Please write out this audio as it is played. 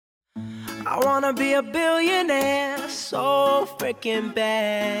I wanna be a billionaire so freaking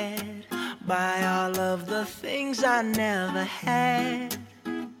bad. Buy all of the things I never had.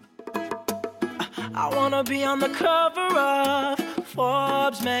 I wanna be on the cover of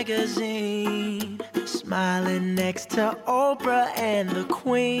Forbes magazine, smiling next to Oprah and the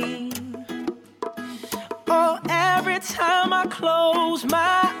Queen. Oh, every time I close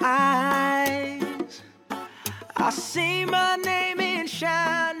my eyes, I see my name in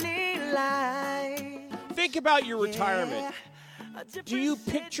shining lights. Think about your retirement. Do you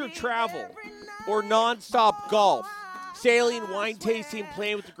picture travel or nonstop golf, sailing, wine tasting,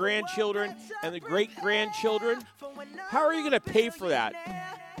 playing with the grandchildren and the great-grandchildren? How are you going to pay for that?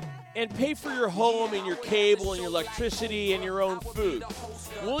 And pay for your home and your cable and your electricity and your own food?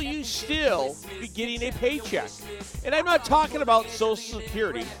 Will you still be getting a paycheck? And I'm not talking about Social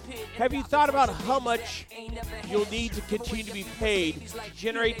Security. Have you thought about how much you'll need to continue to be paid to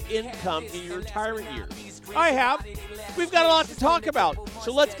generate income in your retirement years? I have. We've got a lot to talk about,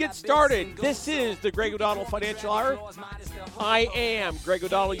 so let's get started. This is the Greg O'Donnell Financial Hour. I am Greg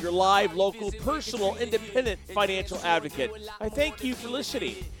O'Donnell, your live, local, personal, independent financial advocate. I thank you for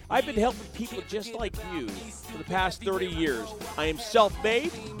listening. I've been helping people just like you for the past 30 years. I am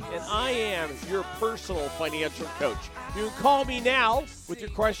self-made, and I am your personal financial coach. You can call me now with your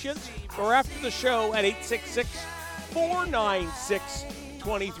questions or after the show at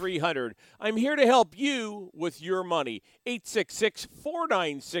 866-496-2300. I'm here to help you with your money.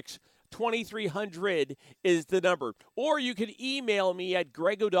 866-496-2300 is the number. Or you can email me at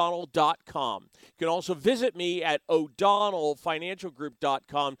gregodonnell.com. You can also visit me at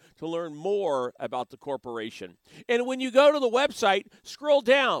o'donnellfinancialgroup.com to learn more about the corporation. And when you go to the website, scroll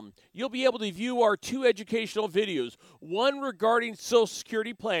down. You'll be able to view our two educational videos, one regarding Social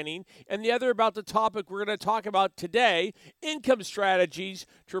Security planning and the other about the topic we're going to talk about today, income strategies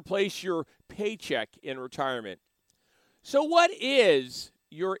to replace your paycheck in retirement. So what is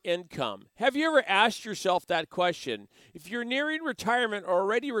your income? Have you ever asked yourself that question? If you're nearing retirement or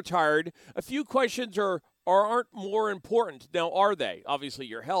already retired, a few questions aren't more important. Now, are they? Obviously,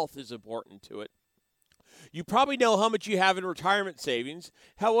 your health is important to it. You probably know how much you have in retirement savings.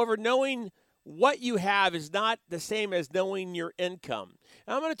 However, knowing what you have is not the same as knowing your income.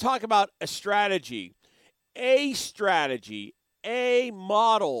 And I'm going to talk about a strategy, a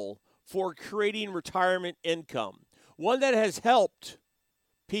model for creating retirement income, one that has helped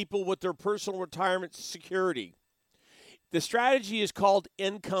people with their personal retirement security. The strategy is called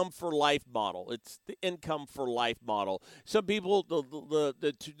income for life model. It's the income for life model. Some people,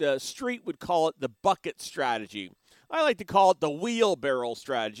 the street would call it the bucket strategy. I like to call it the wheelbarrow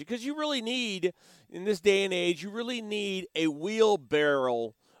strategy because you really need, in this day and age, you really need a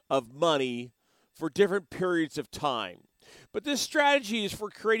wheelbarrow of money for different periods of time. But this strategy is for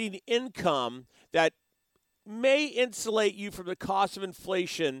creating income that may insulate you from the cost of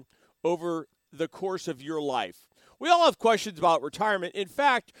inflation over the course of your life. We all have questions about retirement. In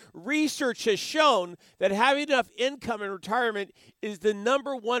fact, research has shown that having enough income in retirement is the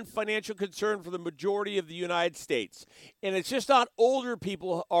number one financial concern for the majority of the United States. And it's just not older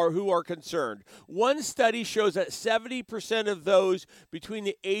people who are concerned. One study shows that 70% of those between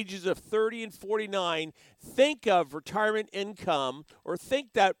the ages of 30 and 49 think of retirement income or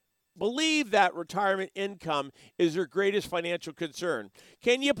believe that retirement income is their greatest financial concern.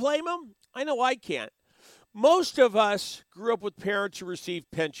 Can you blame them? I know I can't. Most of us grew up with parents who received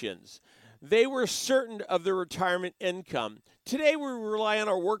pensions. They were certain of their retirement income. Today, we rely on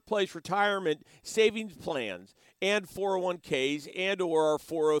our workplace retirement savings plans and 401ks and or our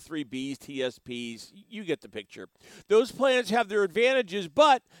 403bs, TSPs. You get the picture. Those plans have their advantages,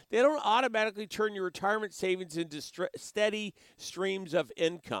 but they don't automatically turn your retirement savings into steady streams of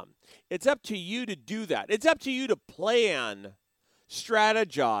income. It's up to you to do that. It's up to you to plan,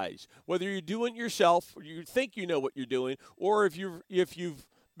 strategize, whether you're doing it yourself or you think you know what you're doing, or if you've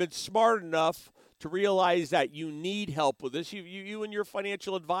been smart enough to realize that you need help with this, you and your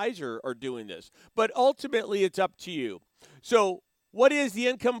financial advisor are doing this. But ultimately, it's up to you. So what is the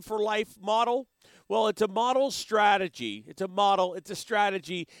income for life model? Well, it's a model strategy. It's a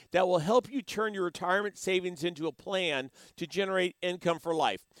strategy that will help you turn your retirement savings into a plan to generate income for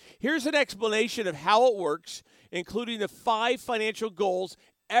life. Here's an explanation of how it works, including the 5 financial goals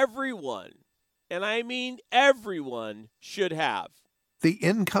everyone, and I mean everyone, should have. The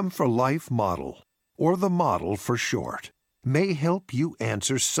Income for Life model, or the model for short, may help you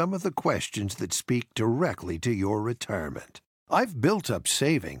answer some of the questions that speak directly to your retirement. I've built up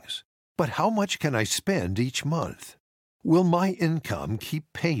savings, but how much can I spend each month? Will my income keep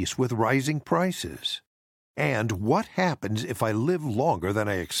pace with rising prices? And what happens if I live longer than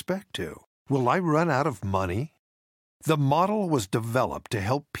I expect to? Will I run out of money? The model was developed to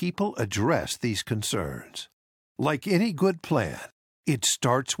help people address these concerns. Like any good plan, it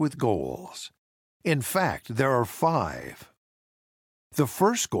starts with goals. In fact, there are 5. The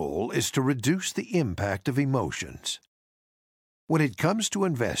first goal is to reduce the impact of emotions. When it comes to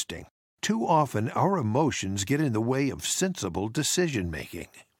investing, too often our emotions get in the way of sensible decision-making.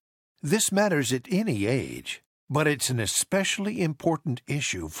 This matters at any age, but it's an especially important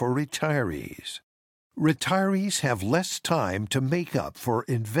issue for retirees. Retirees have less time to make up for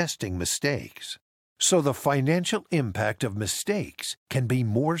investing mistakes, so the financial impact of mistakes can be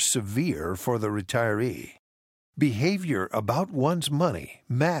more severe for the retiree. Behavior about one's money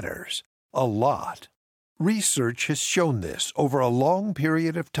matters a lot. Research has shown this over a long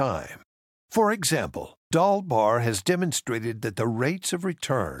period of time. For example, Dalbar has demonstrated that the rates of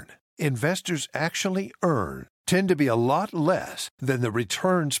return investors actually earn tend to be a lot less than the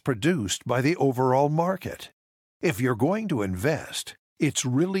returns produced by the overall market. If you're going to invest, it's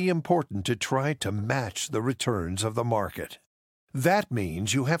really important to try to match the returns of the market. That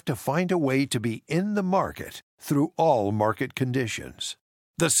means you have to find a way to be in the market through all market conditions.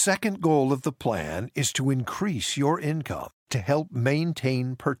 The second goal of the plan is to increase your income to help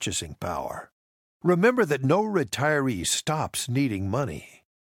maintain purchasing power. Remember that no retiree stops needing money.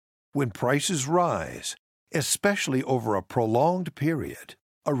 When prices rise, especially over a prolonged period,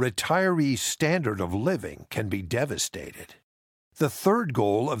 a retiree's standard of living can be devastated. The third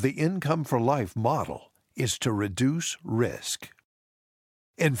goal of the Income for Life model is to reduce risk.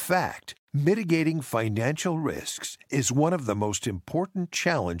 In fact, mitigating financial risks is one of the most important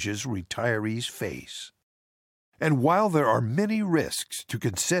challenges retirees face. And while there are many risks to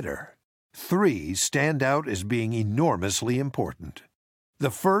consider, 3 stand out as being enormously important. The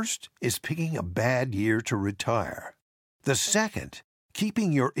first is picking a bad year to retire. The second,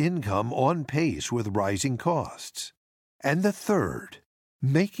 keeping your income on pace with rising costs. And the third,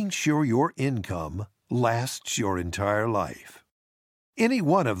 making sure your income lasts your entire life. Any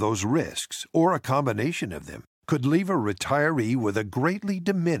one of those risks, or a combination of them, could leave a retiree with a greatly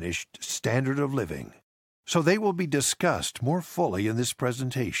diminished standard of living. So they will be discussed more fully in this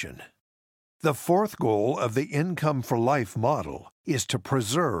presentation. The fourth goal of the Income for Life model is to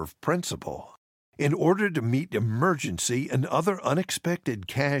preserve principal. In order to meet emergency and other unexpected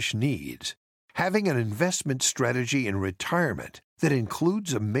cash needs, having an investment strategy in retirement that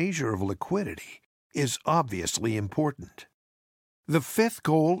includes a measure of liquidity is obviously important. The fifth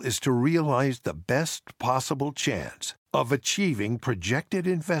goal is to realize the best possible chance of achieving projected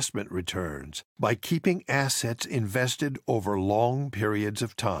investment returns by keeping assets invested over long periods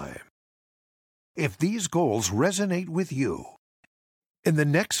of time. If these goals resonate with you, in the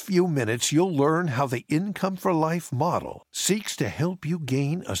next few minutes you'll learn how the Income for Life model seeks to help you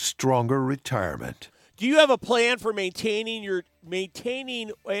gain a stronger retirement. Do you have a plan for maintaining and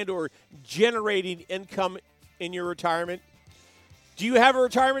or generating income in your retirement? Do you have a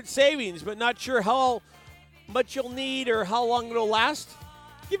retirement savings but not sure how much you'll need or how long it'll last?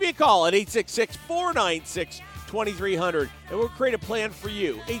 Give me a call at 866-496-2300 and we'll create a plan for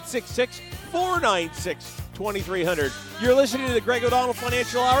you. 866-496-2300. You're listening to the Greg O'Donnell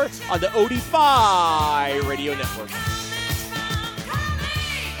Financial Hour on the OD5 Radio Network.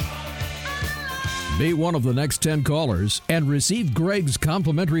 Be one of the next 10 callers and receive Greg's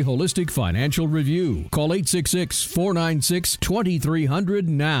complimentary holistic financial review. Call 866-496-2300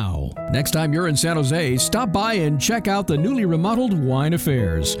 now. Next time you're in San Jose, stop by and check out the newly remodeled Wine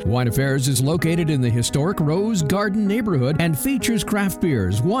Affairs. Wine Affairs is located in the historic Rose Garden neighborhood and features craft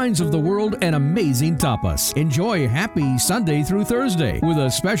beers, wines of the world, and amazing tapas. Enjoy happy Sunday through Thursday with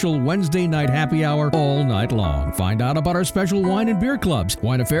a special Wednesday night happy hour all night long. Find out about our special wine and beer clubs.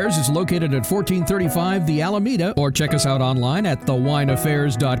 Wine Affairs is located at 1435 The Alameda, or check us out online at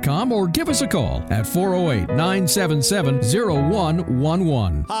thewineaffairs.com or give us a call at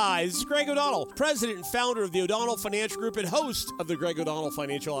 408-977-0111. Hi, this is Greg O'Donnell, president and founder of the O'Donnell Financial Group and host of the Greg O'Donnell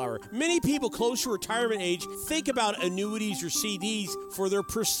Financial Hour. Many people close to retirement age think about annuities or CDs for their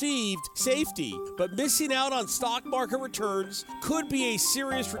perceived safety, but missing out on stock market returns could be a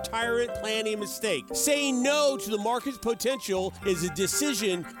serious retirement planning mistake. Saying no to the market's potential is a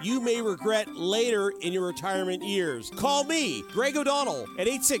decision you may regret later in your retirement years. Call me, Greg O'Donnell, at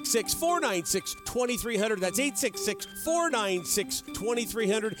 866-496-2300. That's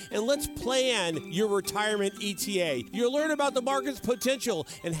 866-496-2300. And let's plan your retirement ETA. You'll learn about the market's potential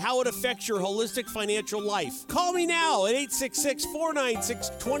and how it affects your holistic financial life. Call me now at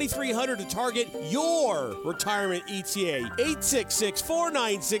 866-496-2300 to target your retirement ETA.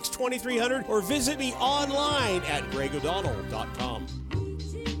 866-496-2300 or visit me online at gregodonnell.com.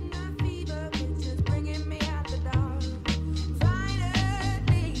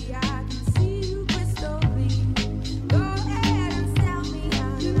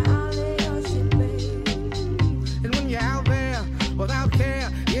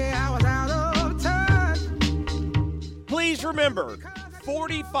 Please remember,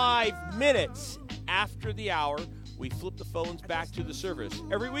 45 minutes after the hour, we flip the phones back to the service.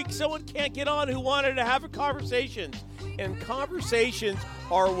 Every week, someone can't get on who wanted to have a conversation. And conversations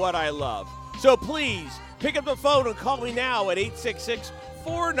are what I love. So please, pick up the phone and call me now at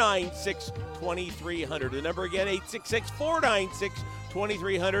 866-496-2300. The number again,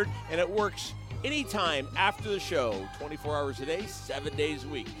 866-496-2300. And it works anytime after the show, 24 hours a day, 7 days a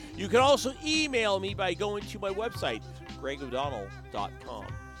week. You can also email me by going to my website, gregodonnell.com.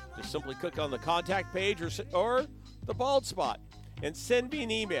 Just simply click on the contact page or the bald spot and send me an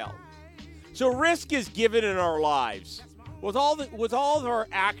email. So risk is given in our lives. With all of our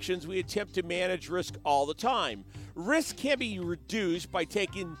actions, we attempt to manage risk all the time. Risk can be reduced by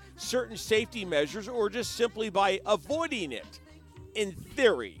taking certain safety measures or just simply by avoiding it, in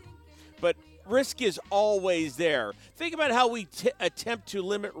theory. But risk is always there. Think about how we attempt to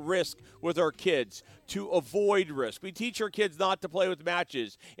limit risk with our kids, to avoid risk. We teach our kids not to play with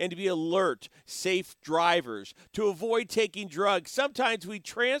matches and to be alert, safe drivers, to avoid taking drugs. Sometimes we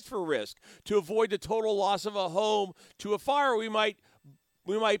transfer risk to avoid the total loss of a home to a fire. We might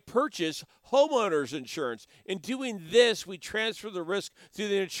purchase homeowners insurance. In doing this, we transfer the risk to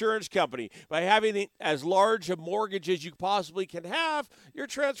the insurance company. By having as large a mortgage as you possibly can have, you're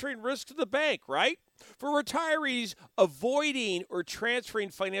transferring risk to the bank, right? For retirees, avoiding or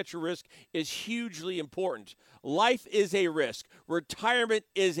transferring financial risk is hugely important. Life is a risk. Retirement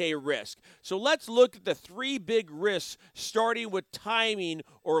is a risk. So let's look at the three big risks, starting with timing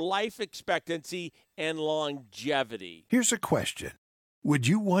or life expectancy and longevity. Here's a question. Would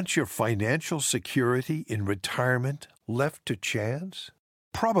you want your financial security in retirement left to chance?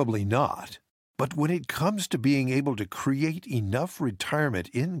 Probably not. But when it comes to being able to create enough retirement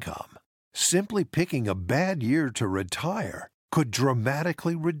income, simply picking a bad year to retire could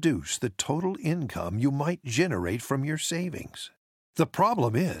dramatically reduce the total income you might generate from your savings. The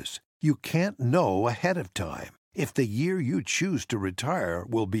problem is, you can't know ahead of time if the year you choose to retire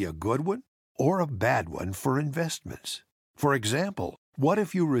will be a good one or a bad one for investments. For example, what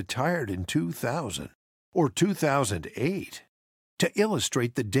if you retired in 2000 or 2008? To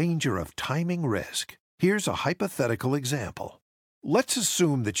illustrate the danger of timing risk, here's a hypothetical example. Let's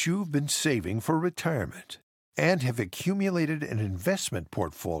assume that you've been saving for retirement and have accumulated an investment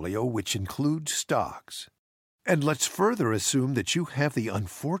portfolio which includes stocks. And let's further assume that you have the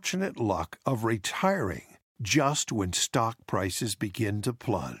unfortunate luck of retiring just when stock prices begin to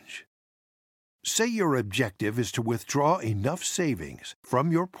plunge. Say your objective is to withdraw enough savings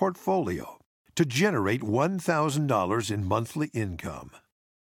from your portfolio to generate $1,000 in monthly income.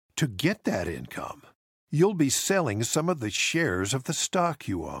 To get that income, you'll be selling some of the shares of the stock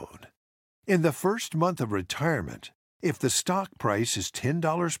you own. In the first month of retirement, if the stock price is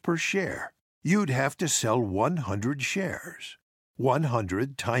 $10 per share, you'd have to sell 100 shares,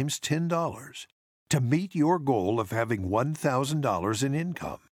 100 times $10, to meet your goal of having $1,000 in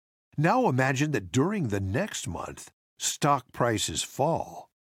income. Now imagine that during the next month, stock prices fall.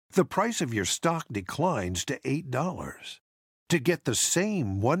 The price of your stock declines to $8. To get the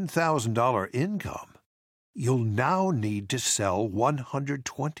same $1,000 income, you'll now need to sell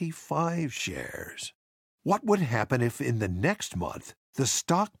 125 shares. What would happen if in the next month the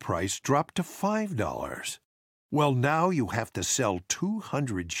stock price dropped to $5? Well, now you have to sell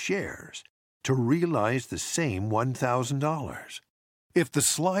 200 shares to realize the same $1,000. If the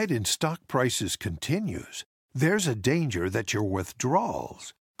slide in stock prices continues, there's a danger that your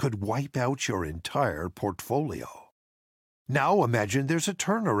withdrawals could wipe out your entire portfolio. Now imagine there's a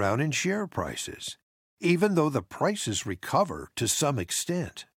turnaround in share prices. Even though the prices recover to some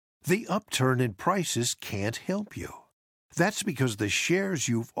extent, the upturn in prices can't help you. That's because the shares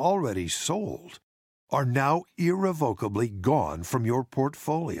you've already sold are now irrevocably gone from your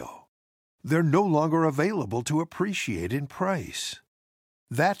portfolio. They're no longer available to appreciate in price.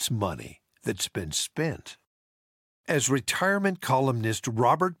 That's money that's been spent. As retirement columnist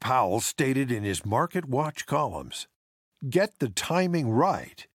Robert Powell stated in his Market Watch columns, get the timing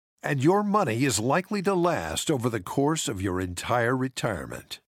right, and your money is likely to last over the course of your entire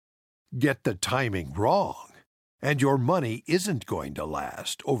retirement. Get the timing wrong, and your money isn't going to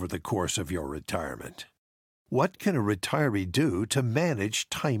last over the course of your retirement. What can a retiree do to manage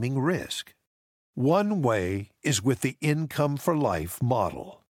timing risk? One way is with the income for life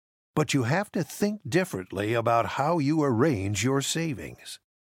model, but you have to think differently about how you arrange your savings.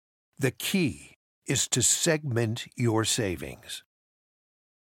 The key is to segment your savings.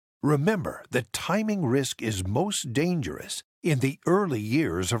 Remember that timing risk is most dangerous in the early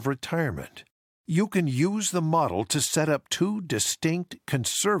years of retirement. You can use the model to set up two distinct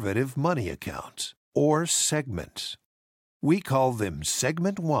conservative money accounts, or segments. We call them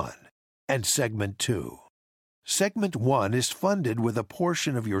Segment 1 and Segment 2. Segment 1 is funded with a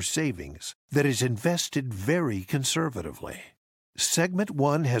portion of your savings that is invested very conservatively. Segment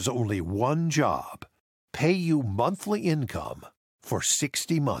 1 has only one job: pay you monthly income for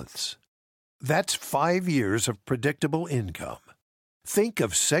 60 months. That's 5 years of predictable income. Think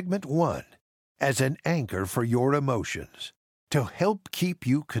of Segment 1 as an anchor for your emotions to help keep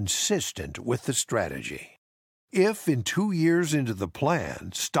you consistent with the strategy. If in 2 years into the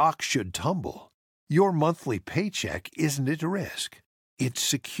plan stocks should tumble, your monthly paycheck isn't at risk. It's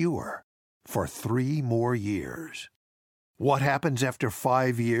secure for 3 more years. What happens after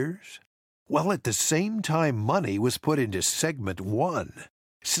 5 years? Well, at the same time money was put into Segment 1,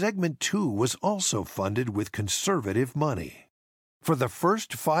 Segment 2 was also funded with conservative money. For the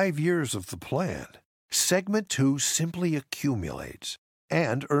first 5 years of the plan, Segment 2 simply accumulates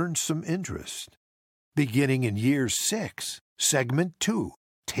and earns some interest. Beginning in year 6, Segment 2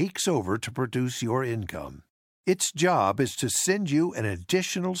 takes over to produce your income. Its job is to send you an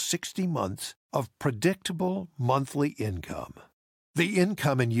additional 60 months of predictable monthly income. The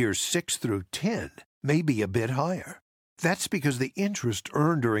income in years 6 through 10 may be a bit higher. That's because the interest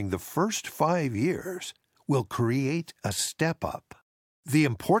earned during the first 5 years will create a step up. The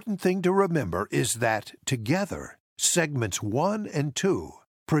important thing to remember is that, together, Segments 1 and 2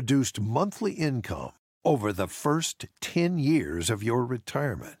 produced monthly income over the first 10 years of your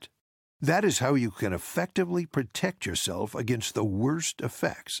retirement. That is how you can effectively protect yourself against the worst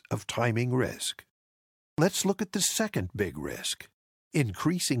effects of timing risk. Let's look at the second big risk: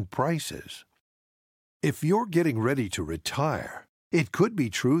 increasing prices. If you're getting ready to retire, it could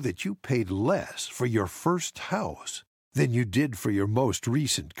be true that you paid less for your first house than you did for your most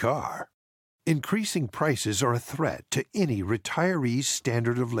recent car. Increasing prices are a threat to any retiree's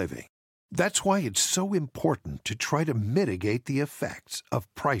standard of living. That's why it's so important to try to mitigate the effects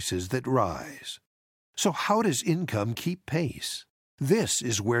of prices that rise. So how does income keep pace? This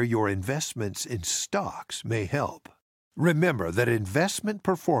is where your investments in stocks may help. Remember that investment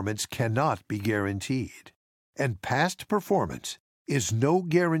performance cannot be guaranteed, and past performance is no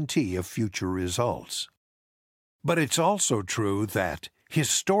guarantee of future results. But it's also true that,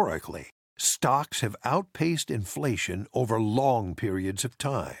 historically, stocks have outpaced inflation over long periods of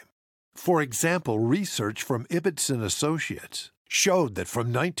time. For example, research from Ibbotson Associates showed that from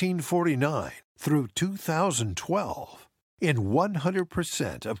 1949 through 2012, in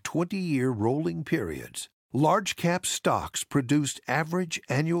 100% of 20-year rolling periods, large-cap stocks produced average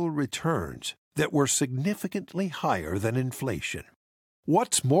annual returns that were significantly higher than inflation.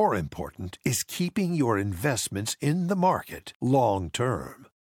 What's more important is keeping your investments in the market long-term.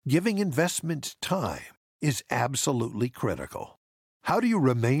 Giving investments time is absolutely critical. How do you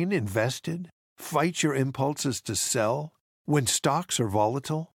remain invested? Fight your impulses to sell when stocks are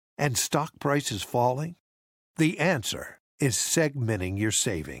volatile and stock prices falling? The answer is segmenting your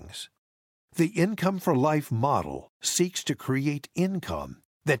savings. The Income for Life model seeks to create income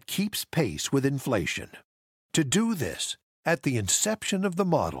that keeps pace with inflation. To do this, at the inception of the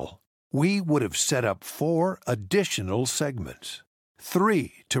model, we would have set up 4 additional segments: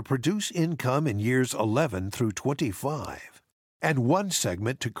 3 to produce income in years 11 through 25, and 1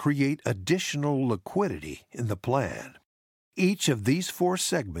 segment to create additional liquidity in the plan. Each of these 4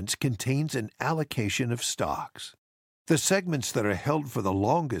 segments contains an allocation of stocks. The segments that are held for the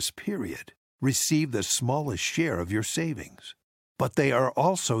longest period receive the smallest share of your savings, but they are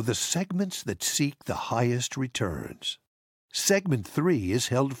also the segments that seek the highest returns. Segment 3 is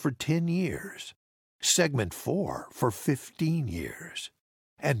held for 10 years, Segment 4 for 15 years,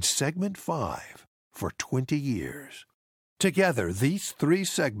 and Segment 5 for 20 years. Together, these 3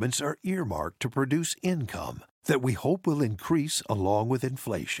 segments are earmarked to produce income that we hope will increase along with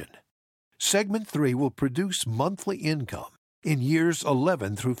inflation. Segment 3 will produce monthly income in years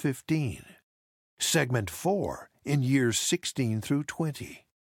 11 through 15, Segment 4 in years 16 through 20,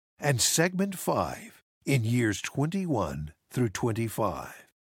 and Segment 5 in years 21 through 25.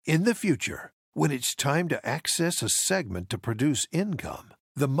 In the future, when it's time to access a segment to produce income,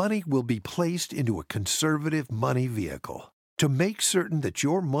 the money will be placed into a conservative money vehicle to make certain that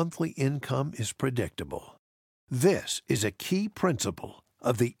your monthly income is predictable. This is a key principle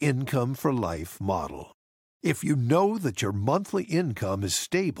of the Income for Life model. If you know that your monthly income is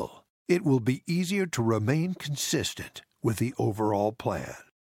stable, it will be easier to remain consistent with the overall plan.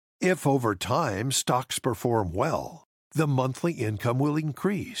 If over time stocks perform well, the monthly income will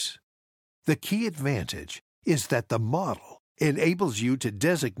increase. The key advantage is that the model enables you to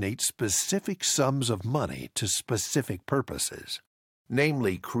designate specific sums of money to specific purposes,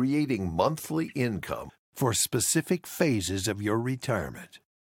 namely creating monthly income for specific phases of your retirement.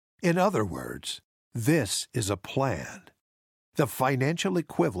 In other words, this is a plan, the financial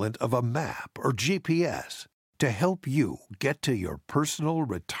equivalent of a map or GPS to help you get to your personal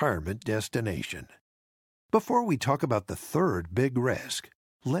retirement destination. Before we talk about the third big risk,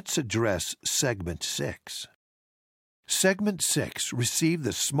 let's address Segment 6. Segment 6 received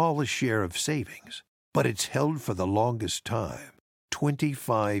the smallest share of savings, but it's held for the longest time,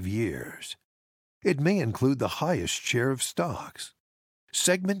 25 years. It may include the highest share of stocks.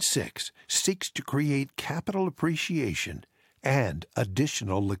 Segment 6 seeks to create capital appreciation and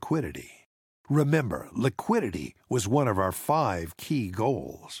additional liquidity. Remember, liquidity was one of our 5 key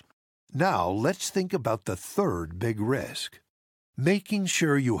goals. Now let's think about the third big risk, making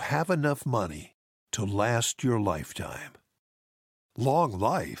sure you have enough money to last your lifetime. Long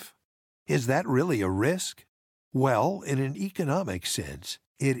life? Is that really a risk? Well, in an economic sense,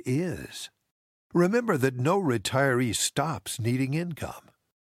 it is. Remember that no retiree stops needing income.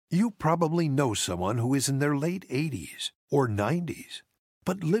 You probably know someone who is in their late 80s or 90s,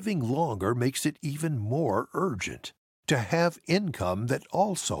 but living longer makes it even more urgent to have income that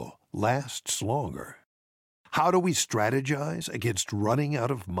also lasts longer. How do we strategize against running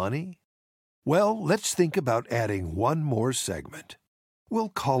out of money? Well, let's think about adding one more segment. We'll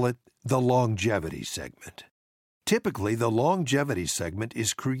call it the longevity segment. Typically, the longevity segment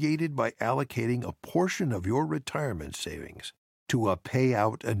is created by allocating a portion of your retirement savings to a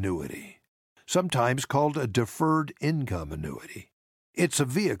payout annuity, sometimes called a deferred income annuity. It's a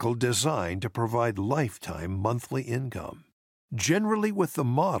vehicle designed to provide lifetime monthly income. Generally, with the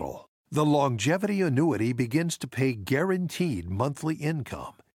model, the longevity annuity begins to pay guaranteed monthly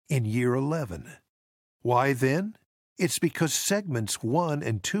income in year 11. Why then? It's because segments 1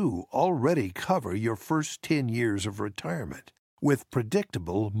 and 2 already cover your first 10 years of retirement with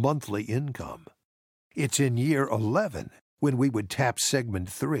predictable monthly income. It's in year 11 when we would tap segment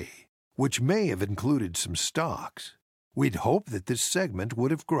 3, which may have included some stocks. We'd hope that this segment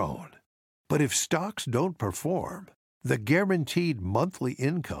would have grown. But if stocks don't perform, the guaranteed monthly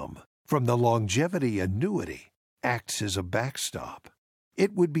income from the longevity annuity acts as a backstop.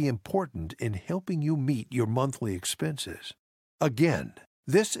 It would be important in helping you meet your monthly expenses. Again,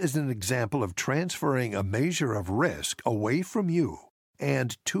 this is an example of transferring a measure of risk away from you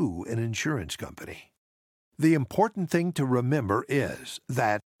and to an insurance company. The important thing to remember is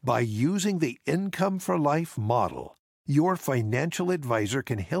that by using the Income for Life model, your financial advisor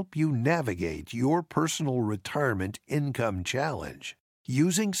can help you navigate your personal retirement income challenge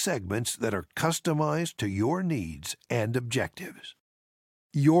using segments that are customized to your needs and objectives.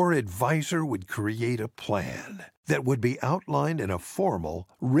 Your advisor would create a plan that would be outlined in a formal,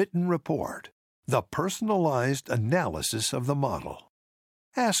 written report, the personalized analysis of the model.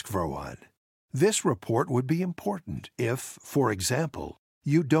 Ask for one. This report would be important if, for example,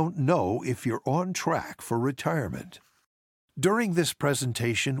 you don't know if you're on track for retirement. During this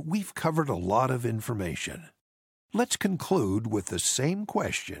presentation, we've covered a lot of information. Let's conclude with the same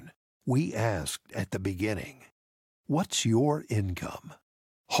question we asked at the beginning. What's your income?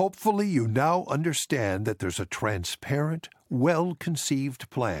 Hopefully you now understand that there's a transparent, well-conceived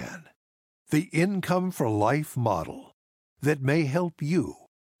plan, the Income for Life model, that may help you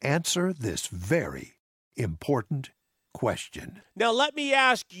answer this very important question. Now let me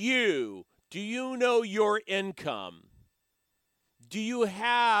ask you, do you know your income? Do you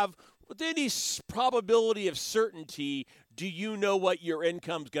have, with any probability of certainty, do you know what your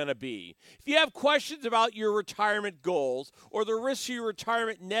income's going to be? If you have questions about your retirement goals or the risks of your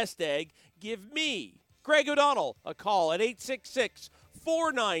retirement nest egg, give me, Greg O'Donnell, a call at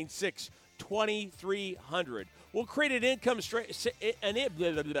 866-496-2300. We'll create an income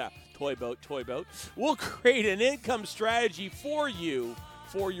toy boat. We'll create an income strategy for you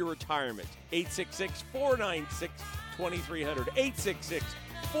for your retirement. 866-496-2300.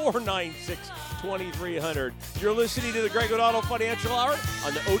 866-496-2300. You're listening to the Greg O'Donnell Financial Hour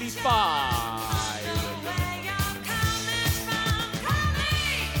on the OD5.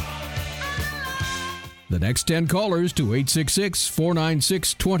 The next 10 callers to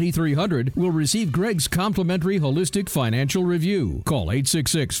 866-496-2300 will receive Greg's complimentary holistic financial review. Call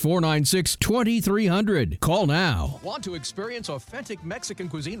 866-496-2300. Call now. Want to experience authentic Mexican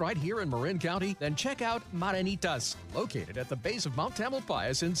cuisine right here in Marin County? Then check out Maranitas, located at the base of Mount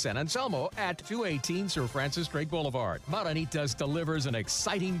Tamalpais in San Anselmo at 218 Sir Francis Drake Boulevard. Maranitas delivers an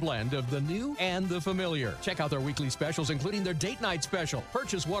exciting blend of the new and the familiar. Check out their weekly specials, including their date night special.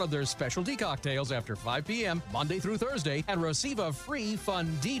 Purchase one of their specialty cocktails after 5 5 p.m. Monday through Thursday and receive a free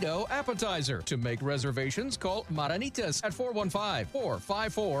Fundido appetizer. To make reservations, call Maranitas at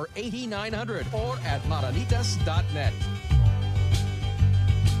 415-454-8900 or at maranitas.net.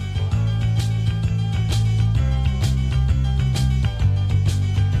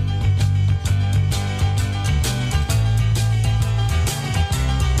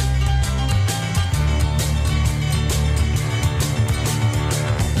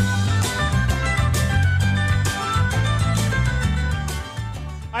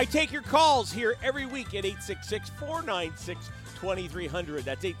 I take your calls here every week at 866-496-2300.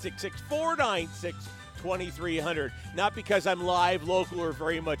 That's 866-496-2300. Not because I'm live, local, or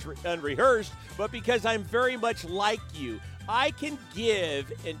very much unrehearsed, but because I'm very much like you. I can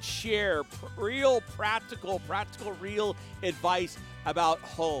give and share real practical, real advice about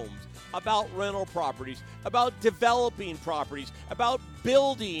homes, about rental properties, about developing properties, about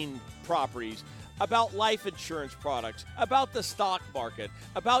building properties, about life insurance products, about the stock market,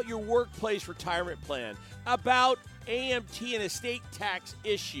 about your workplace retirement plan, about AMT and estate tax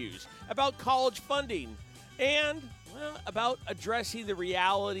issues, about college funding, and, well, about addressing the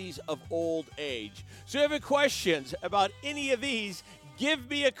realities of old age. So if you have questions about any of these, give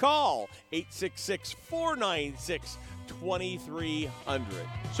me a call, 866-496-2300.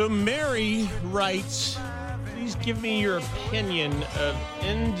 So Mary writes, please give me your opinion of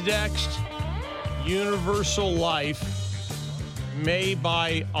indexed Universal Life made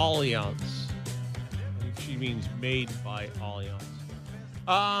by Allianz. She means made by Allianz.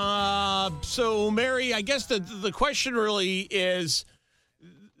 So, Mary, I guess the question really is,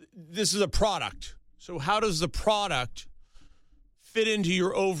 this is a product. So how does the product fit into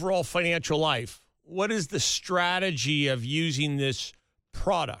your overall financial life? What is the strategy of using this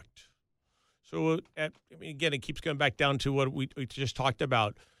product? So, again, it keeps going back down to what we just talked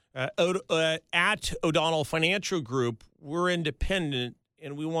about. At O'Donnell Financial Group, we're independent,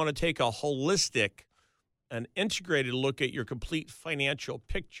 and we want to take a holistic and integrated look at your complete financial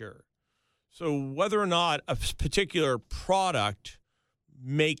picture. So whether or not a particular product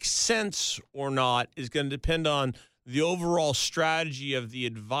makes sense or not is going to depend on the overall strategy of the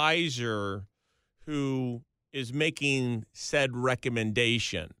advisor who is making said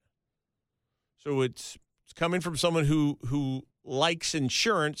recommendation. So it's coming from someone who likes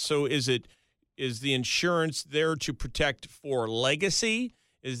insurance. So is the insurance there to protect for legacy?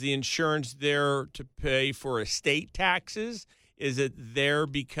 Is the insurance there to pay for estate taxes? Is it there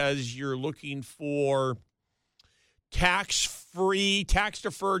because you're looking for tax-free,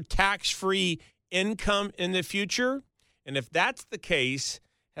 tax-deferred, tax-free income in the future? And if that's the case,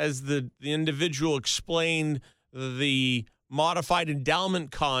 has the individual explained the modified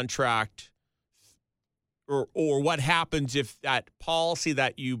endowment contract, or what happens if that policy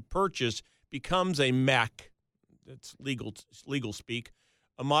that you purchase becomes a MEC, that's legal speak,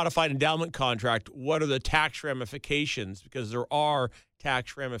 a modified endowment contract? What are the tax ramifications? Because there are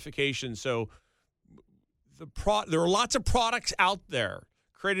tax ramifications. So there are lots of products out there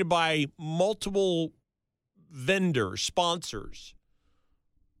created by multiple vendors, sponsors.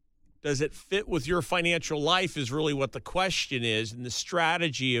 Does it fit with your financial life is really what the question is, and the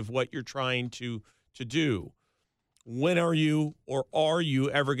strategy of what you're trying to do. When are you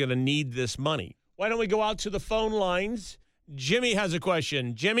ever going to need this money? Why don't we go out to the phone lines? Jimmy has a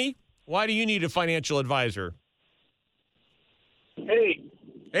question. Jimmy, why do you need a financial advisor? Hey.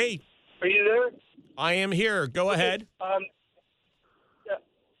 Hey. Are you there? I am here. Go ahead.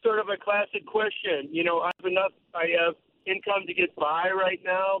 Sort of a classic question. You know, I have income to get by right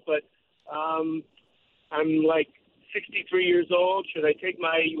now, but I'm like 63 years old. Should I take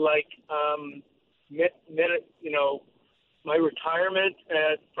my my retirement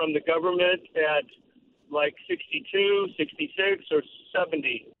from the government at like 62, 66, or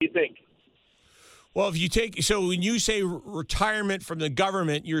 70? What do you think? Well, so when you say retirement from the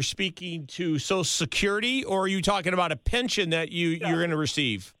government, you're speaking to Social Security, or are you talking about a pension that you're going to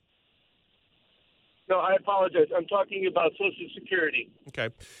receive? No, I apologize. I'm talking about Social Security. Okay.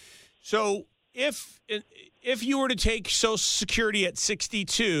 So if you were to take Social Security at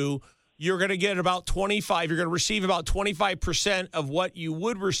 62, you're going to get about 25. You're going to receive about 25% of what you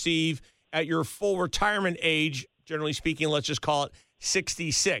would receive at your full retirement age. Generally speaking, let's just call it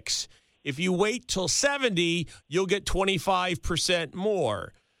 66. If you wait till 70, you'll get 25%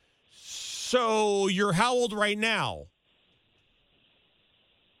 more. So you're how old right now?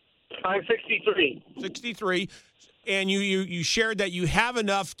 I'm 63. 63. And you shared that you have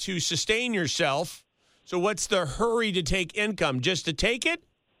enough to sustain yourself. So what's the hurry to take income? Just to take it?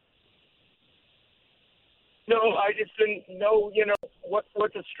 No, I just didn't know, what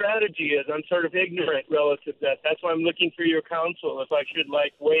the strategy is. I'm sort of ignorant relative to that. That's why I'm looking for your counsel. If I should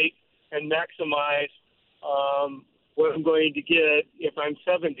wait and maximize what I'm going to get if I'm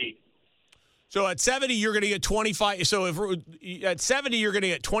 70. So at 70, you're going to get 25. So at 70, you're going to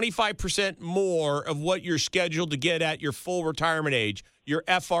get 25% more of what you're scheduled to get at your full retirement age, your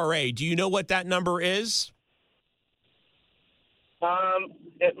FRA. Do you know what that number is?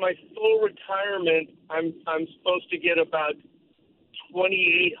 At my full retirement, I'm supposed to get about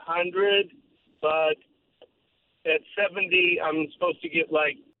 2,800, but at 70, I'm supposed to get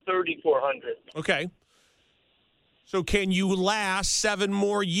 3,400. Okay. So can you last 7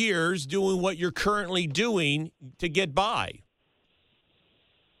 more years doing what you're currently doing to get by?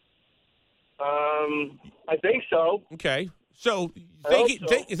 I think so. Okay. So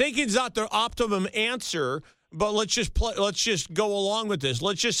thinking's not the optimum answer, but let's just go along with this.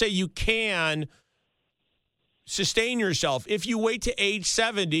 Let's just say you can sustain yourself. If you wait to age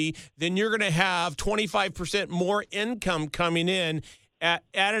 70, then you're going to have 25% more income coming in at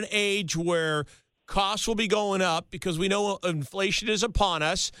an age where costs will be going up because we know inflation is upon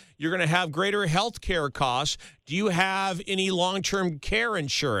us. You're going to have greater health care costs. Do you have any long-term care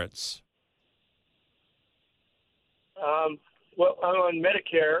insurance? Well, I'm on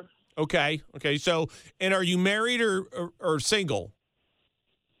Medicare. Okay. So, and are you married or single?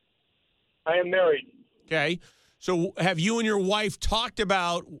 I am married. Okay. So have you and your wife talked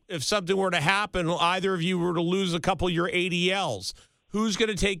about if something were to happen, either of you were to lose a couple of your ADLs, who's going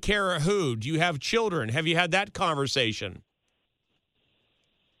to take care of who? Do you have children? Have you had that conversation?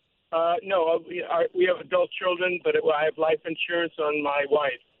 No, we have adult children, but I have life insurance on my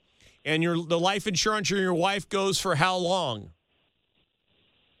wife. And the life insurance on your wife goes for how long?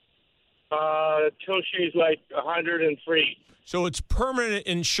 Till she's 103. So it's permanent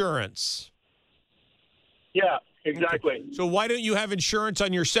insurance. Yeah, exactly. Okay. So why don't you have insurance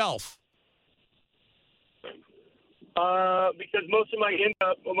on yourself? Because most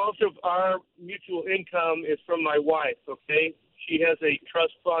of our mutual income is from my wife. Okay, she has a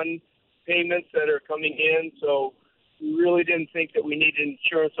trust fund payments that are coming in, so we really didn't think that we needed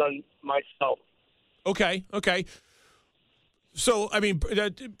insurance on myself. Okay. So, I mean,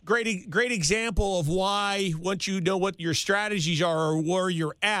 great example of why once you know what your strategies are or where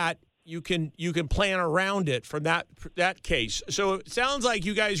you're at, you can plan around it from that case. So it sounds like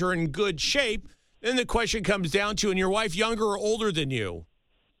you guys are in good shape. Then the question comes down to, and your wife younger or older than you?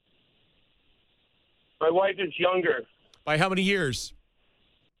 My wife is younger. By how many years?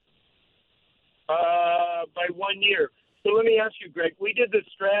 By 1 year. So let me ask you, Greg, we did this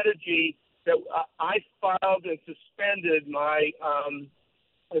strategy that I filed and suspended my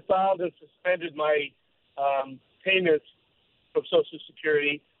payments of Social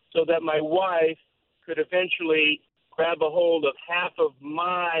Security so that my wife could eventually grab a hold of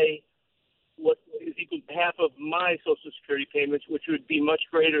what is equal to half of my Social Security payments, which would be much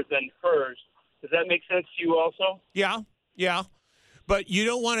greater than hers. Does that make sense to you also? Yeah. But you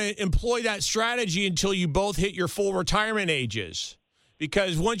don't want to employ that strategy until you both hit your full retirement ages.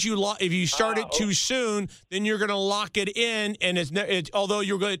 Because if you start it too soon, then you're going to lock it in, and although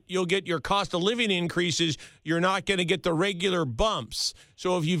you'll get your cost of living increases, you're not going to get the regular bumps.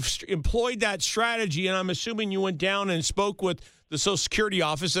 So if you've employed that strategy, and I'm assuming you went down and spoke with the Social Security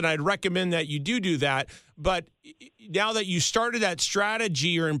office, and I'd recommend that you do that. But now that you started that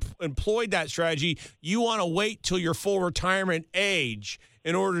strategy or employed that strategy, you want to wait till your full retirement age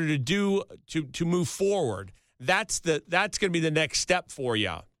in order to move forward. That's going to be the next step for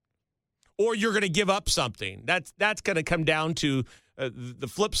you. Or you're going to give up something. That's going to come down to the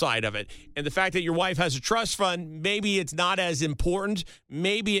flip side of it. And the fact that your wife has a trust fund, maybe it's not as important.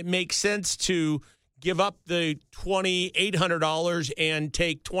 Maybe it makes sense to give up the $2,800 and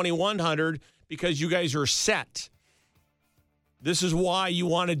take $2,100 because you guys are set. This is why you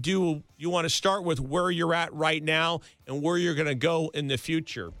want to start with where you're at right now and where you're going to go in the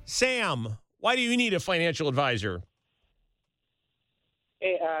future. Sam, why do you need a financial advisor?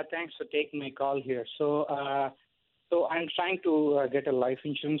 Hey, thanks for taking my call here. So I'm trying to get a life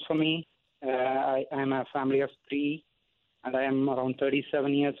insurance for me. I'm a family of 3, and I am around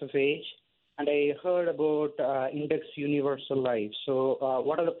 37 years of age. And I heard about Index Universal Life. So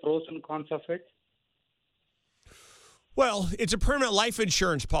what are the pros and cons of it? Well, it's a permanent life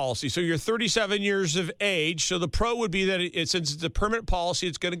insurance policy. So you're 37 years of age. So the pro would be that since it's a permanent policy,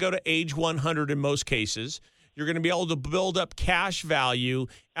 it's going to go to age 100 in most cases. You're going to be able to build up cash value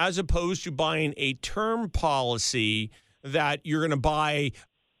as opposed to buying a term policy that you're going to buy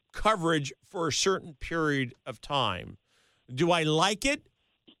coverage for a certain period of time. Do I like it?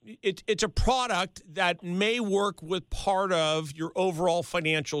 it's a product that may work with part of your overall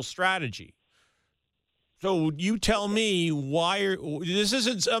financial strategy. So you tell me why this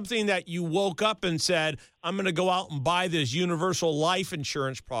isn't something that you woke up and said, I'm going to go out and buy this universal life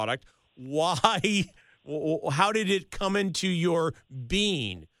insurance product. Why? How did it come into your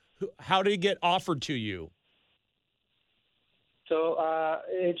being? How did it get offered to you? So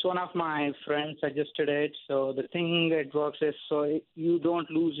it's one of my friends suggested it. So the thing it works is you don't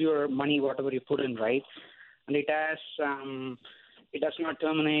lose your money, whatever you put in, right? And it does not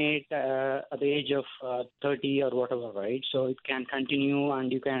terminate at the age of 30 or whatever, right? So it can continue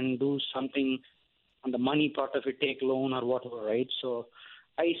and you can do something on the money part of it, take loan or whatever, right? So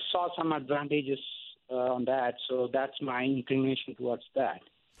I saw some advantages on that. So that's my inclination towards that.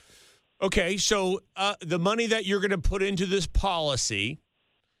 Okay, so the money that you're going to put into this policy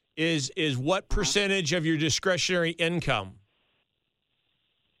is what percentage of your discretionary income?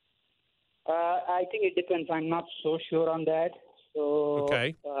 I think it depends. I'm not so sure on that. So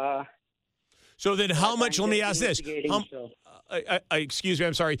okay. So then, how much? Let me ask this. Excuse me.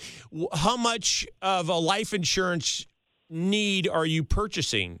 I'm sorry. How much of a life insurance need are you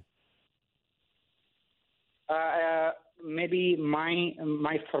purchasing? Maybe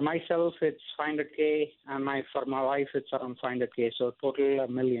for myself it's $500K, and for my wife it's around $500K. So total $1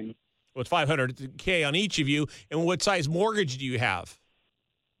 million. Well, it's $500K on each of you. And what size mortgage do you have?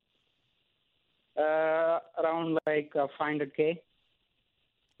 Around like $500K.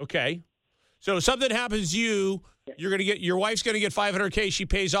 Okay. So if something happens to you, your wife's going to get $500K. She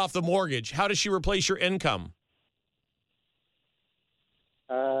pays off the mortgage. How does she replace your income?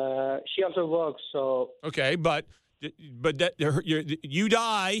 She also works, so. Okay, but you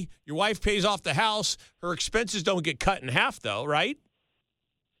die, your wife pays off the house, her expenses don't get cut in half, though, right?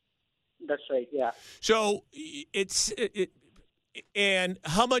 That's right. Yeah. So and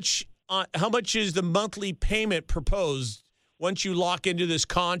how much is the monthly payment proposed once you lock into this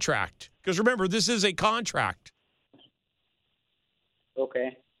contract? Because remember, this is a contract.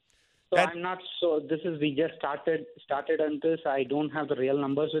 Okay. So I'm not we just started on this. I don't have the real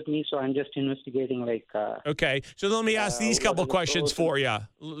numbers with me, so I'm just investigating okay. So let me ask these couple questions for you. Are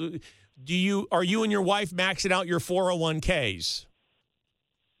you and your wife maxing out your 401ks?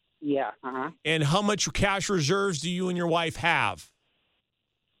 Yeah. And how much cash reserves do you and your wife have?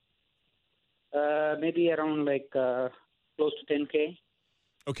 Maybe around close to 10K.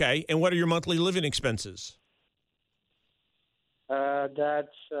 Okay. And what are your monthly living expenses? That's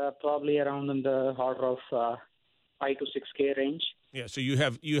probably around in the order of 5 to 6K range. Yeah, so you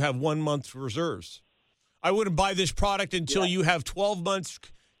have 1 month's reserves. I wouldn't buy this product until you have 12 months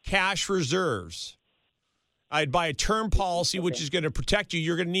cash reserves. I'd buy a term policy, which is going to protect you.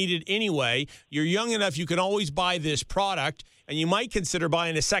 You're going to need it anyway. You're young enough, you can always buy this product, and you might consider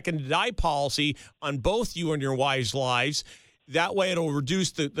buying a second to die policy on both you and your wife's lives. That way it'll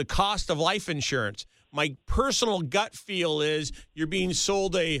reduce the cost of life insurance. My personal gut feel is you're being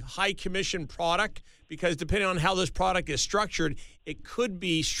sold a high commission product because depending on how this product is structured, it could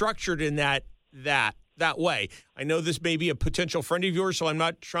be structured in that way. I know this may be a potential friend of yours, so I'm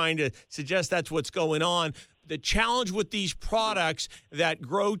not trying to suggest that's what's going on. The challenge with these products that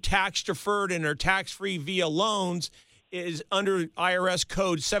grow tax deferred and are tax free via loans is under IRS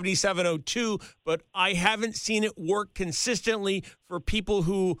code 7702, but I haven't seen it work consistently for people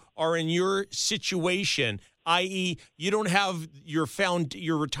who are in your situation, i.e., you don't have your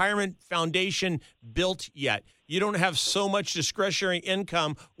retirement foundation built yet. You don't have so much discretionary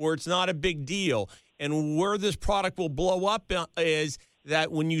income where it's not a big deal. And where this product will blow up is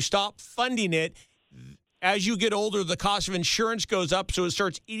that when you stop funding it, as you get older, the cost of insurance goes up, so it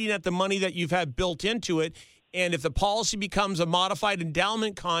starts eating at the money that you've had built into it. And if the policy becomes a modified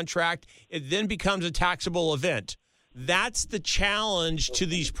endowment contract, it then becomes a taxable event. That's the challenge to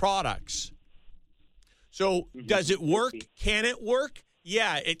these products. So does it work? Can it work?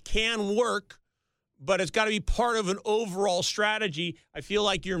 Yeah, it can work, but it's got to be part of an overall strategy. I feel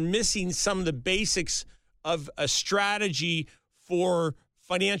like you're missing some of the basics of a strategy for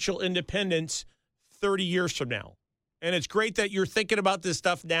financial independence 30 years from now. And it's great that you're thinking about this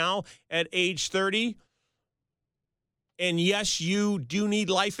stuff now at age 30. And yes, you do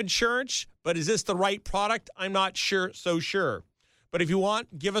need life insurance, but is this the right product? I'm not sure. But if you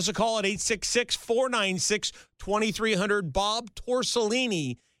want, give us a call at 866-496-2300. Bob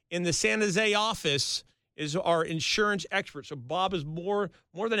Torsellini in the San Jose office is our insurance expert. So Bob is more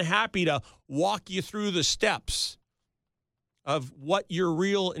than happy to walk you through the steps of what your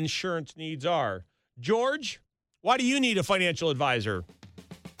real insurance needs are. George, why do you need a financial advisor?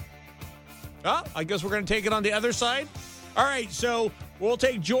 I guess we're going to take it on the other side. All right, so We'll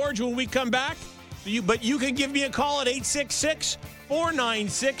take George when we come back. But you can give me a call at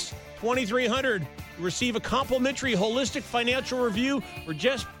 866-496-2300. Receive a complimentary holistic financial review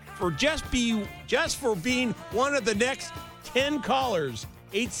for being one of the next 10 callers.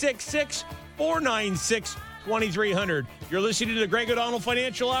 866-496-2300. You're listening to the Greg O'Donnell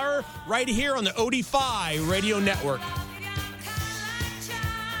Financial Hour right here on the OD5 Radio Network.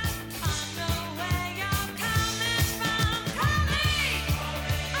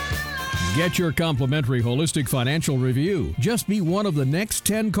 Get your complimentary holistic financial review. Just be one of the next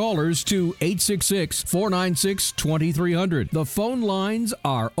 10 callers to 866-496-2300. The phone lines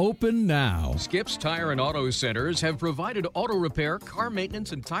are open now. Skip's Tire and Auto Centers have provided auto repair, car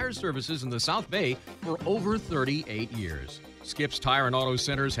maintenance, and tire services in the South Bay for over 38 years. Skip's Tire and Auto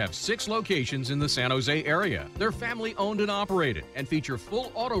Centers have 6 locations in the San Jose area. They're family-owned and operated and feature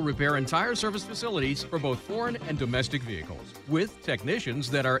full auto repair and tire service facilities for both foreign and domestic vehicles, with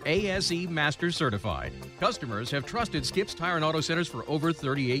technicians that are ASE Master Certified. Customers have trusted Skip's Tire and Auto Centers for over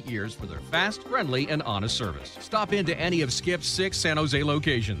 38 years for their fast, friendly, and honest service. Stop into any of Skip's 6 San Jose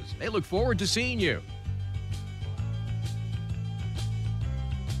locations. They look forward to seeing you.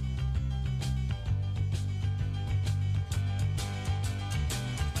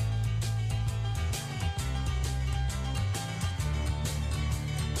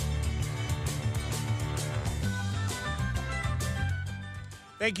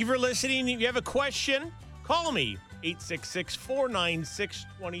 Thank you for listening. If you have a question, call me,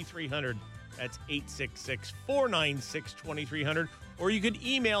 866-496-2300. That's 866-496-2300. Or you can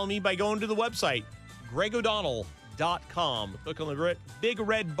email me by going to the website, gregodonnell.com. Click on the big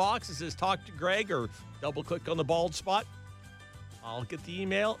red box that says Talk to Greg, or double-click on the bald spot. I'll get the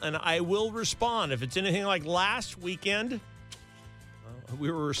email, and I will respond. If it's anything like last weekend, we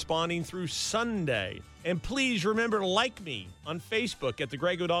were responding through Sunday. And please remember to like me on Facebook at the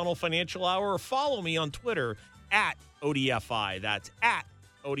Greg O'Donnell Financial Hour, or follow me on Twitter at ODFI. That's at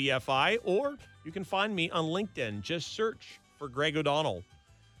ODFI. Or you can find me on LinkedIn. Just search for Greg O'Donnell.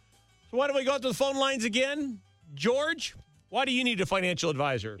 So why don't we go out to the phone lines again? George, why do you need a financial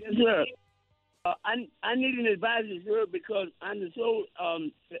advisor? Yes, sir. I need an advisor, sir, because I'm the sole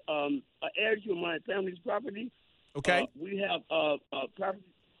heir to my family's property. Okay. We have property,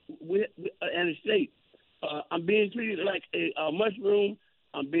 an estate. I'm being treated like a mushroom.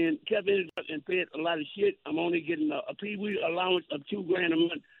 I'm being kept in and paid a lot of shit. I'm only getting a pee-wee allowance of $2,000 a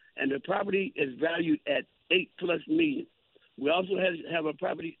month, and the property is valued at $8+ million. We also have a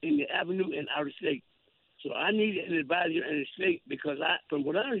property in the avenue and out of state. So I need an advisor in the state because from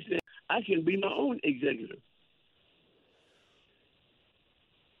what I understand, I can be my own executive.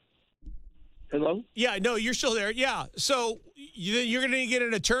 Hello? Yeah, no, you're still there. Yeah. So you're going to get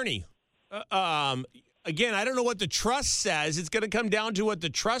an attorney. Again, I don't know what the trust says. It's going to come down to what the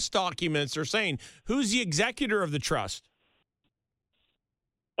trust documents are saying. Who's the executor of the trust?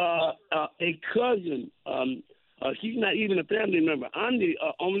 A cousin. She's not even a family member. I'm the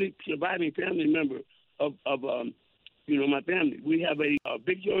only surviving family member of my family. We have a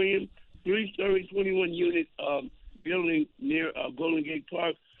Victorian 3-story, 21-unit building near Golden Gate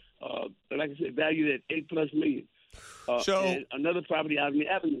Park. Like I said, valued at $8+ million. And another property out in the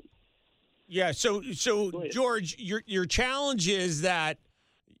avenue. Yeah. So George, your challenge is that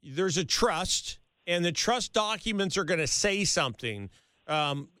there's a trust, and the trust documents are going to say something.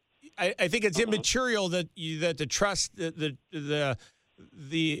 I think it's immaterial that the trust the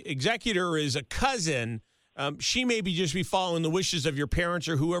executor is a cousin. She may just be following the wishes of your parents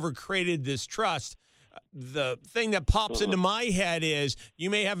or whoever created this trust. The thing that pops into my head is you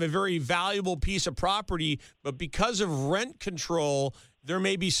may have a very valuable piece of property, but because of rent control, there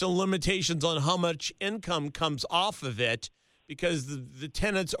may be some limitations on how much income comes off of it because the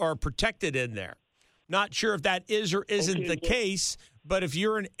tenants are protected in there. Not sure if that is or isn't the case, but if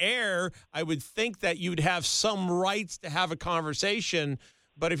you're an heir, I would think that you'd have some rights to have a conversation.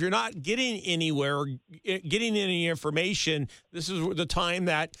 But if you're not getting anywhere or getting any information, this is the time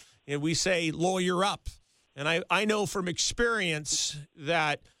that we say lawyer up. And I know from experience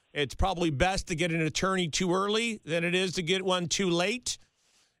that it's probably best to get an attorney too early than it is to get one too late.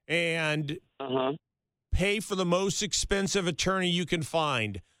 And pay for the most expensive attorney you can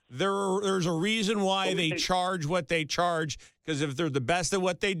find. There's a reason why they charge what they charge, because if they're the best at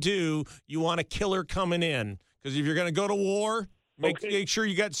what they do, you want a killer coming in. Because if you're going to go to war, make sure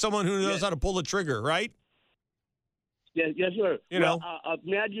you got someone who knows how to pull the trigger, right? Yes, sir.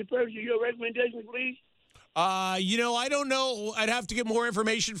 May I just purchase your recommendation, please? I don't know. I'd have to get more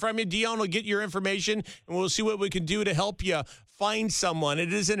information from you. Dion will get your information, and we'll see what we can do to help you find someone.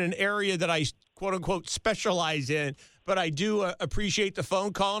 It isn't an area that I, quote-unquote, specialize in, but but I do appreciate the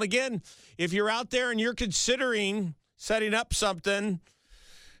phone call. And again, if you're out there and you're considering setting up something,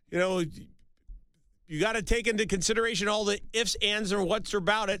 you got to take into consideration all the ifs, ands, and what's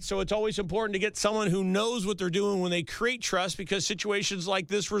about it. So it's always important to get someone who knows what they're doing when they create trust, because situations like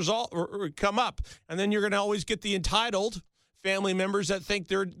this come up. And then you're going to always get the entitled family members that think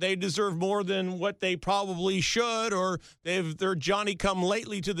they deserve more than what they probably should, or they're Johnny come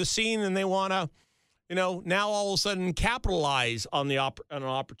lately to the scene and they want to, now all of a sudden capitalize on on an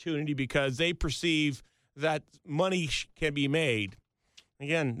opportunity because they perceive that money can be made.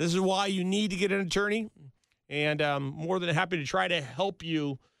 Again, this is why you need to get an attorney, and I'm more than happy to try to help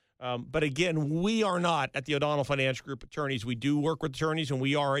you. But again, we are not at the O'Donnell Financial Group attorneys. We do work with attorneys, and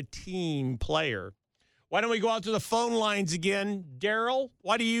we are a team player. Why don't we go out to the phone lines again? Daryl,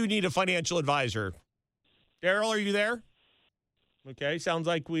 why do you need a financial advisor? Daryl, are you there? Okay, sounds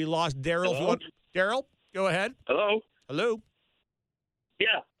like we lost Daryl. Daryl, go ahead. Hello? Hello?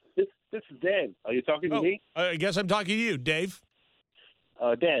 Yeah, this is Dan. Are you talking to me? I guess I'm talking to you, Dave.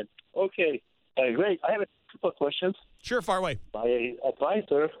 Dan. Okay. Great. I have a couple of questions. Sure, far away. My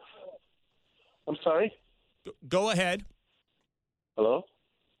advisor. I'm sorry? Go ahead. Hello?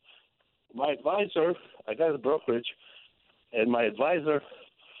 My advisor, I got a brokerage, and my advisor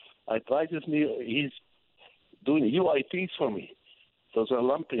advises me, he's doing UITs for me. Those are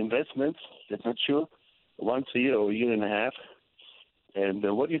lump investments that mature once a year or a year and a half. And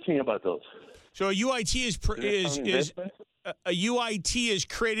what do you think about those? So a UIT a UIT is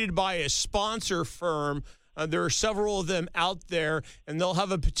created by a sponsor firm. There are several of them out there, and they'll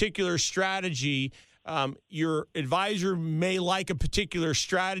have a particular strategy. Your advisor may like a particular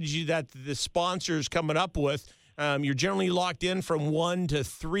strategy that the sponsor is coming up with. You're generally locked in from 1 to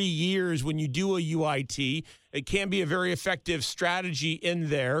 3 years when you do a UIT. It can be a very effective strategy in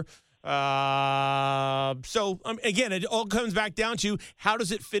there. Again, it all comes back down to how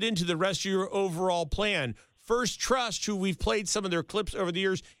does it fit into the rest of your overall plan. First Trust, who we've played some of their clips over the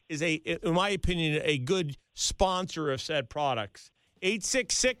years, is in my opinion, a good sponsor of said products.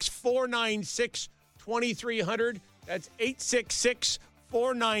 866-496-2300. That's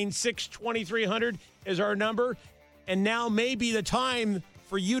 866-496-2300 is our number. And now may be the time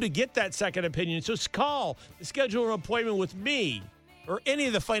for you to get that second opinion. So call, schedule an appointment with me or any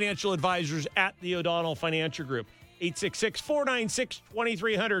of the financial advisors at the O'Donnell Financial Group.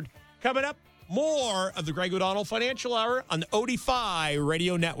 866-496-2300. Coming up, more of the Greg O'Donnell Financial Hour on the OD5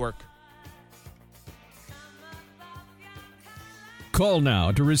 Radio Network. Call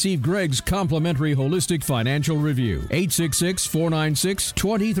now to receive Greg's complimentary holistic financial review.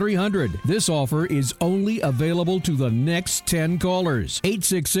 866-496-2300. This offer is only available to the next 10 callers.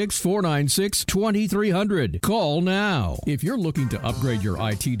 866-496-2300. Call now. If you're looking to upgrade your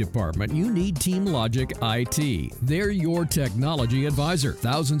IT department, you need TeamLogic IT. They're your technology advisor.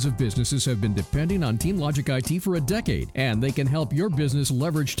 Thousands of businesses have been depending on TeamLogic IT for a decade, and they can help your business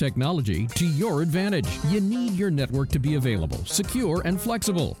leverage technology to your advantage. You need your network to be available, secure, and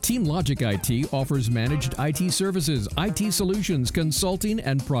flexible. TeamLogic IT offers managed IT services, IT solutions, consulting,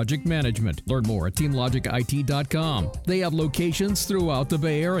 and project management. Learn more at TeamLogicIT.com. They have locations throughout the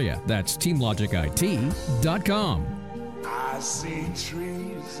Bay Area. That's TeamLogicIT.com. I see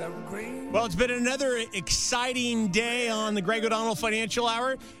trees of green. Well, it's been another exciting day on the Greg O'Donnell Financial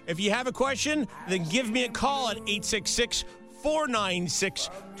Hour. If you have a question, then give me a call at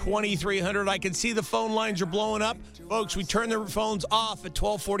 866-496-2300. I can see the phone lines are blowing up. Folks, we turn the phones off at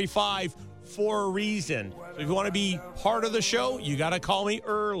 12:45 for a reason. So if you want to be part of the show, you got to call me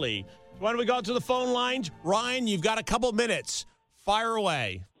early. Why don't we go out to the phone lines? Ryan, you've got a couple minutes. Fire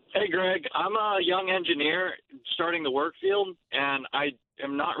away. Hey, Greg. I'm a young engineer starting the work field, and I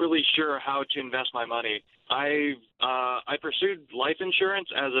am not really sure how to invest my money. I pursued life insurance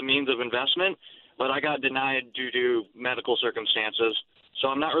as a means of investment, but I got denied due to medical circumstances. So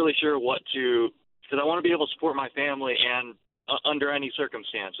I'm not really sure what to, because I want to be able to support my family and under any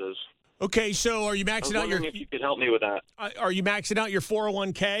circumstances. Okay, so are you maxing out your? If you could help me with that. Are you maxing out your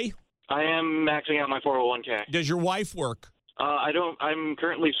 401k? I am maxing out my 401k. Does your wife work? I don't. I'm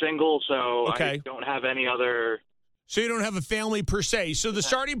currently single, so okay. I don't have any other. So you don't have a family per se. So the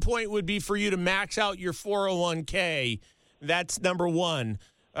starting point would be for you to max out your 401k. That's number one.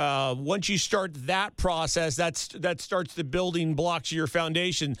 Once you start that process, that starts the building blocks of your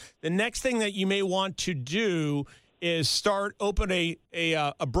foundation. The next thing that you may want to do is open a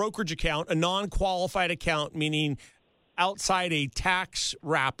brokerage account, a non-qualified account, meaning outside a tax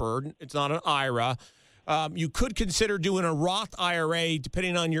wrapper. It's not an IRA. You could consider doing a Roth IRA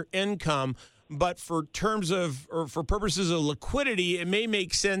depending on your income. but for terms of, or for purposes of liquidity, it may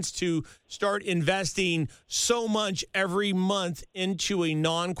make sense to start investing so much every month into a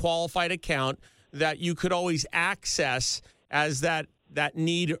non-qualified account that you could always access as that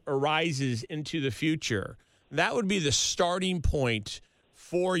need arises into the future. That would be the starting point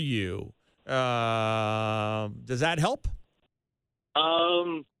for you. Does that help?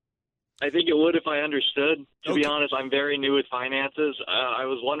 I think it would if I understood. To be honest, I'm very new with finances. I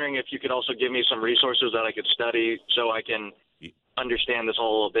was wondering if you could also give me some resources that I could study so I can understand this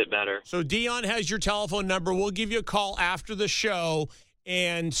all a bit better. So Dion has your telephone number. We'll give you a call after the show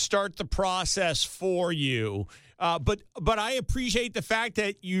and start the process for you. But I appreciate the fact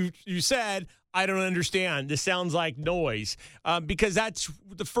that you said, I don't understand. This sounds like noise, because that's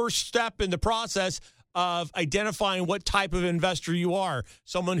the first step in the process of identifying what type of investor you are.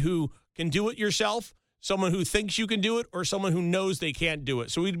 Someone who can do it yourself, someone who thinks you can do it, or someone who knows they can't do it.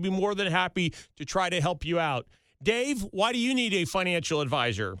 So we'd be more than happy to try to help you out. Dave, why do you need a financial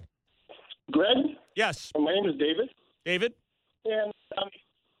advisor? Greg? Yes. My name is David. David? And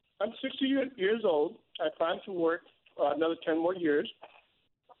I'm 60 years old. I plan to work another 10 more years.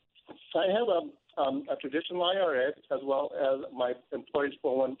 I have a traditional IRA as well as my employee's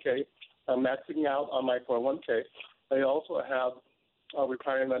 401k. I'm maxing out on my 401k. I also have a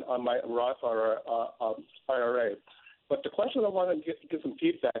retirement on my Roth IRA. But the question I want to get some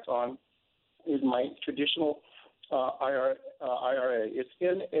feedback on is my traditional IRA. It's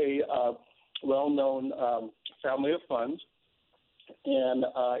in a well-known family of funds, and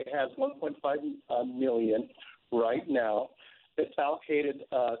it has $1.5 million right now. It's allocated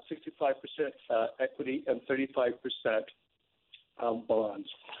 65% equity and 35% bonds.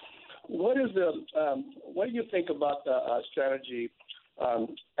 What do you think about the strategy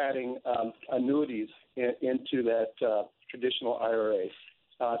adding annuities into that traditional IRA,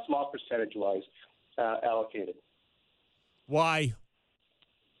 small percentage-wise allocated? Why?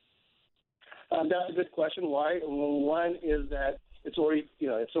 That's a good question. Why? One is that it's already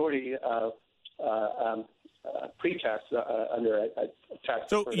pre-tax under a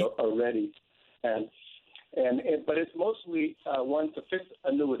tax already, but it's mostly one's a fixed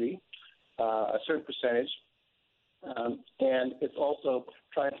annuity, a certain percentage, and it's also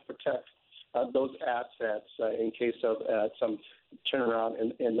trying to protect those assets in case of some turnaround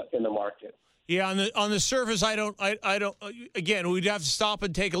in the market. Yeah, on the surface, I don't. Again, we'd have to stop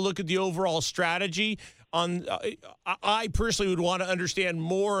and take a look at the overall strategy. I personally would want to understand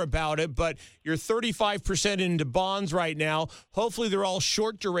more about it, but you're 35% into bonds right now. Hopefully, they're all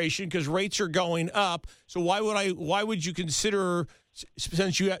short duration because rates are going up. So why would you consider,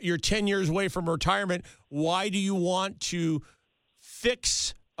 since you're 10 years away from retirement, why do you want to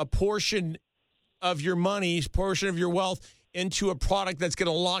fix a portion of your money, portion of your wealth into a product that's going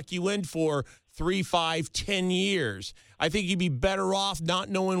to lock you in for 3, 5, 10 years? I think you'd be better off not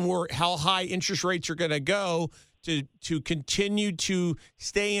knowing how high interest rates are going to go to continue to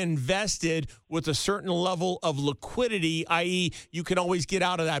stay invested with a certain level of liquidity, i.e. you can always get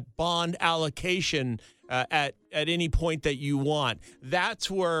out of that bond allocation at any point that you want. That's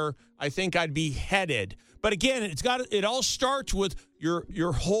where I think I'd be headed. But again, it all starts with your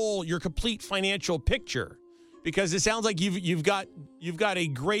complete financial picture. Because it sounds like you've got a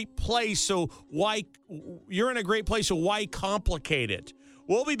great place, so why you're in a great place, so why complicate it?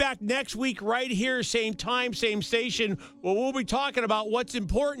 We'll be back next week right here, same time, same station, where we'll be talking about what's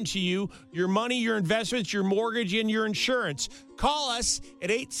important to you, your money, your investments, your mortgage, and your insurance. Call us at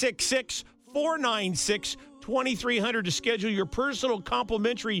 866-496-2300 to schedule your personal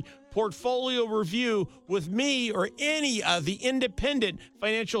complimentary portfolio review with me or any of the independent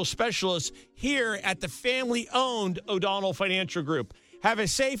financial specialists here at the family-owned O'Donnell Financial Group. Have a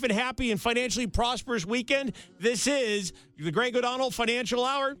safe and happy and financially prosperous weekend. This is the Greg O'Donnell Financial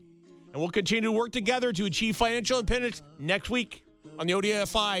Hour, and we'll continue to work together to achieve financial independence next week on the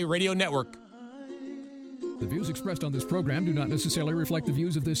ODFI Radio Network. The views expressed on this program do not necessarily reflect the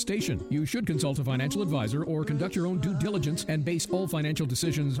views of this station. You should consult a financial advisor or conduct your own due diligence and base all financial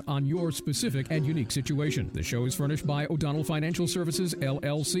decisions on your specific and unique situation. The show is furnished by O'Donnell Financial Services,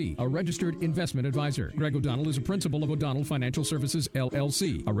 LLC, a registered investment advisor. Greg O'Donnell is a principal of O'Donnell Financial Services,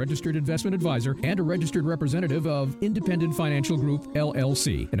 LLC, a registered investment advisor and a registered representative of Independent Financial Group,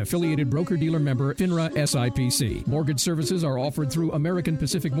 LLC, an affiliated broker-dealer member, FINRA SIPC. Mortgage services are offered through American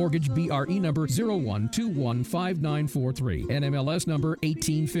Pacific Mortgage, BRE number 01215943, NMLS number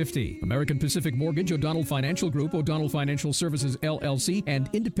 1850. American Pacific Mortgage, O'Donnell Financial Group, O'Donnell Financial Services, LLC, and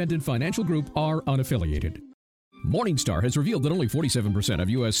Independent Financial Group are unaffiliated. Morningstar has revealed that only 47% of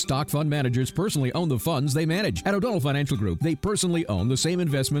U.S. stock fund managers personally own the funds they manage. At O'Donnell Financial Group, they personally own the same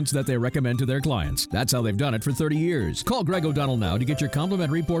investments that they recommend to their clients. That's how they've done it for 30 years. Call Greg O'Donnell now to get your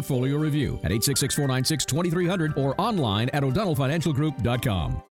complimentary portfolio review at 866-496-2300 or online at o'donnellfinancialgroup.com.